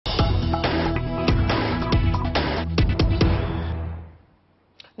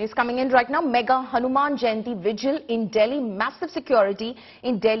News coming in right now. Mega Hanuman Jayanti Vigil in Delhi. Massive security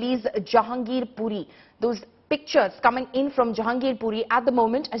in Delhi's Jahangirpuri. Those pictures coming in from Jahangirpuri at the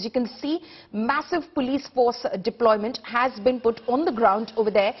moment. As you can see, massive police force deployment has been put on the ground over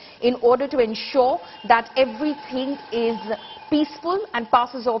there in order to ensure that everything is peaceful and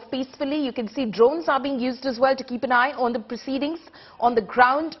passes off peacefully. You can see drones are being used as well to keep an eye on the proceedings on the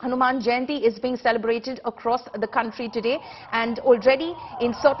ground. Hanuman Jayanti is being celebrated across the country today, and already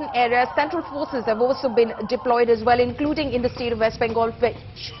in certain areas central forces have also been deployed as well, including in the state of West Bengal,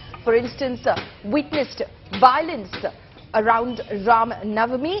 which for instance witnessed violence around Ram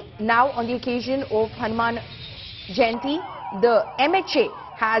Navami. Now on the occasion of Hanuman Jayanti, the MHA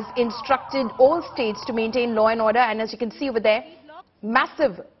has instructed all states to maintain law and order, and as you can see over there,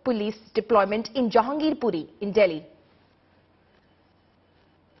 massive police deployment in Jahangirpuri in Delhi.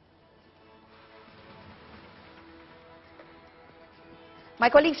 My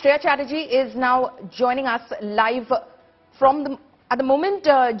colleague Shreya Chatterjee is now joining us live from at the moment.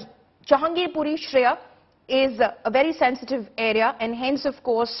 Jahangirpuri, Shreya, is a very sensitive area, and hence of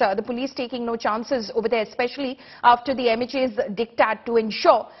course the police taking no chances over there, especially after the MHA's diktat to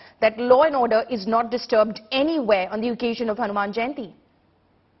ensure that law and order is not disturbed anywhere on the occasion of Hanuman Jayanti.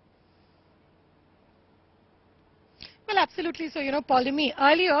 Well, absolutely. So, Polemy,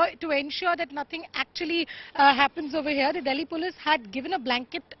 earlier to ensure that nothing actually happens over here, the Delhi police had given a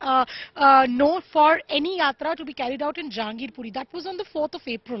blanket no for any yatra to be carried out in Jahangirpuri. That was on the 4th of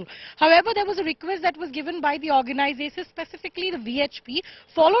April. However, there was a request that was given by the organizers, specifically the VHP.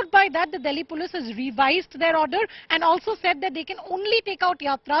 Followed by that, the Delhi police has revised their order and also said that they can only take out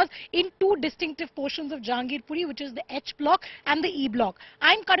yatras in two distinctive portions of Jahangirpuri, which is the H block and the E block.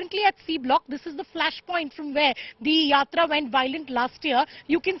 I'm currently at C block. This is the flashpoint from where the yatra went violent last year.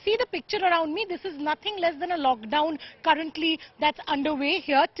 You can see the picture around me. This is nothing less than a lockdown currently that's underway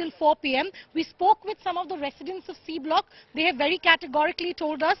here till 4 p.m. We spoke with some of the residents of C block. They have very categorically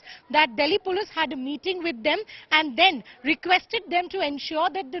told us that Delhi police had a meeting with them and then requested them to ensure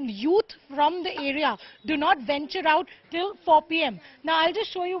that the youth from the area do not venture out till 4 p.m. Now I'll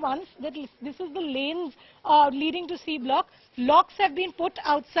just show you once that this is the lanes leading to C block. Locks have been put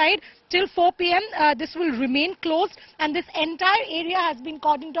outside till 4 p.m. This will remain closed, and this entire area has been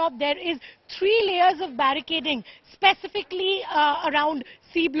cordoned off. There is 3 layers of barricading specifically around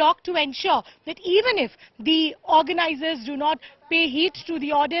C block to ensure that even if the organizers do not pay heed to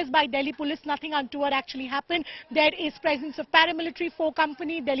the orders by Delhi police, nothing untoward actually happened. There is presence of paramilitary 4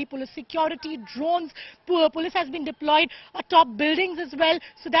 company, Delhi police security, drones, police has been deployed atop buildings as well.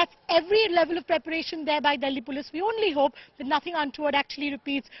 So that's every level of preparation there by Delhi police. We only hope that nothing untoward actually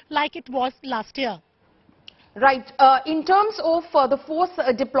repeats like it was last year. Right. In terms of the force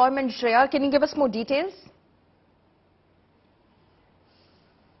deployment, Shreya, can you give us more details?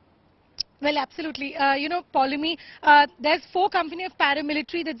 Well, absolutely. Polemy, there's 4 company of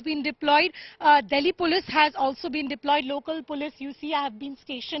paramilitary that's been deployed. Delhi police has also been deployed. Local police, you see, have been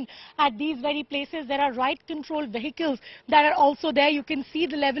stationed at these very places. There are riot control vehicles that are also there. You can see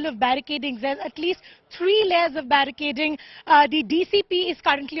the level of barricading. There's at least 3 layers of barricading. The DCP is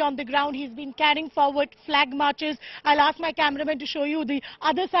currently on the ground. He's been carrying forward flag marches. I'll ask my cameraman to show you the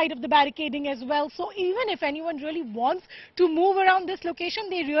other side of the barricading as well. So even if anyone really wants to move around this location,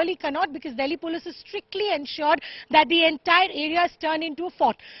 they really cannot, because Delhi police is strictly ensured that the entire area is turned into a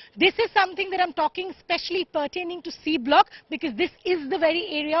fort. This is something that I'm talking especially pertaining to C block, because this is the very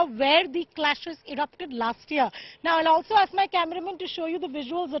area where the clashes erupted last year. Now I'll also ask my cameraman to show you the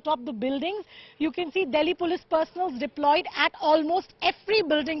visuals atop the buildings. You can see Delhi police personnel deployed at almost every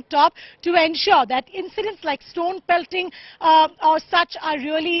building top to ensure that incidents like stone pelting or such are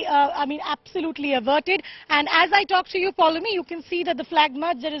really, absolutely averted. And as I talk to you, follow me, you can see that the flag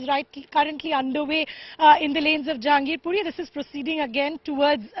march that is currently underway in the lanes of Jahangirpuri. This is proceeding again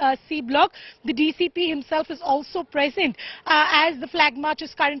towards C block. The DCP himself is also present as the flag march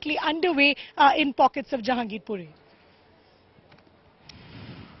is currently underway in pockets of Jahangirpuri.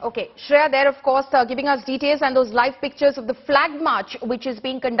 Okay, Shreya there of course giving us details and those live pictures of the flag march which is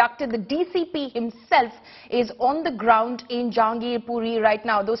being conducted. The DCP himself is on the ground in Jahangirpuri right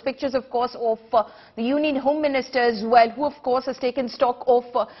now. Those pictures of course of the Union Home Minister as well, who of course has taken stock of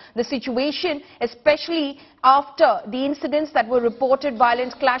the situation, especially after the incidents that were reported,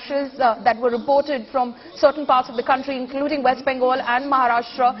 violent clashes that were reported from certain parts of the country, including West Bengal and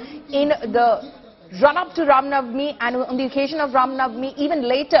Maharashtra, in the run up to Ram Navami and on the occasion of Ram Navami, even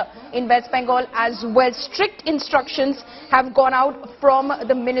later in West Bengal as well. Strict instructions have gone out from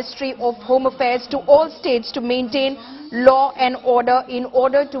the Ministry of Home Affairs to all states to maintain law and order in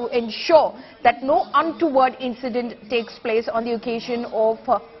order to ensure that no untoward incident takes place on the occasion of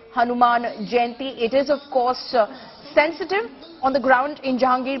Hanuman Jayanti. It is, of course, sensitive on the ground in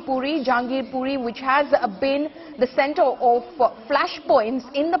Jahangirpuri, which has been the center of flashpoints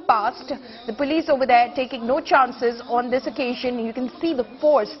in the past. The police over there taking no chances on this occasion. You can see the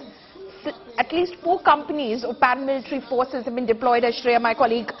force. At least 4 companies of paramilitary forces have been deployed, as Shreya, my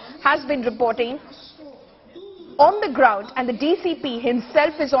colleague, has been reporting on the ground, and the DCP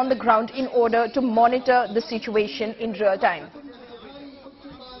himself is on the ground in order to monitor the situation in real time.